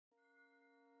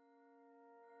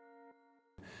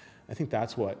I think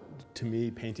that's what, to me,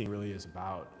 painting really is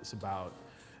about. It's about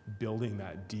building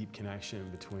that deep connection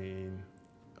between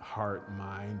heart,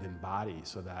 mind, and body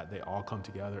so that they all come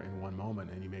together in one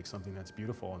moment and you make something that's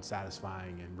beautiful and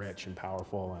satisfying and rich and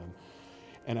powerful.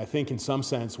 And I think in some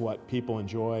sense what people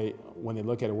enjoy when they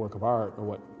look at a work of art,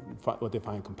 or what they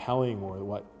find compelling, or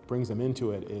what brings them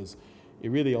into it, is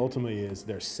it really ultimately is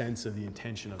their sense of the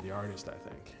intention of the artist, I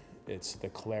think. It's the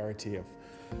clarity of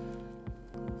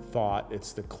thought,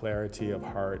 it's the clarity of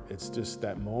heart, it's just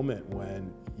that moment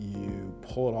when you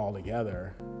pull it all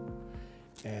together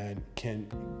and can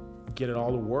get it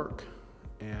all to work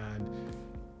and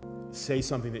say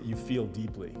something that you feel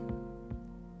deeply.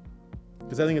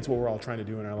 Because I think it's what we're all trying to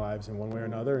do in our lives in one way or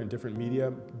another, in different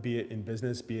media, be it in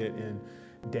business, be it in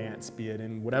dance, be it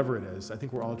in whatever it is. I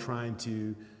think we're all trying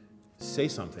to say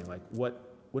something like, what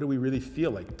do we really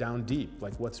feel, like down deep?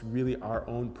 Like what's really our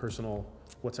own personal,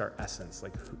 what's our essence?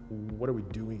 Like what are we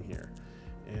doing here?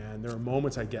 And there are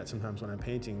moments I get sometimes when I'm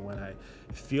painting when I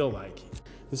feel like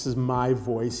this is my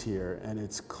voice here, and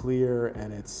it's clear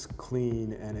and it's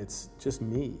clean and it's just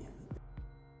me.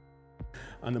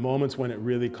 On the moments when it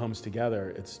really comes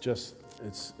together, it's just,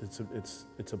 it's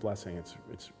a blessing. It's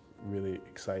really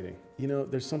exciting. You know,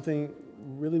 there's something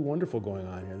really wonderful going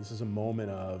on here. This is a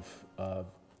moment of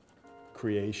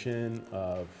creation,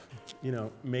 of, you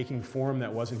know, making form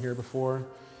that wasn't here before,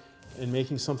 and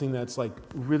making something that's like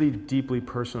really deeply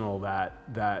personal, that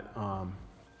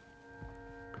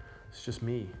it's just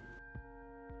me.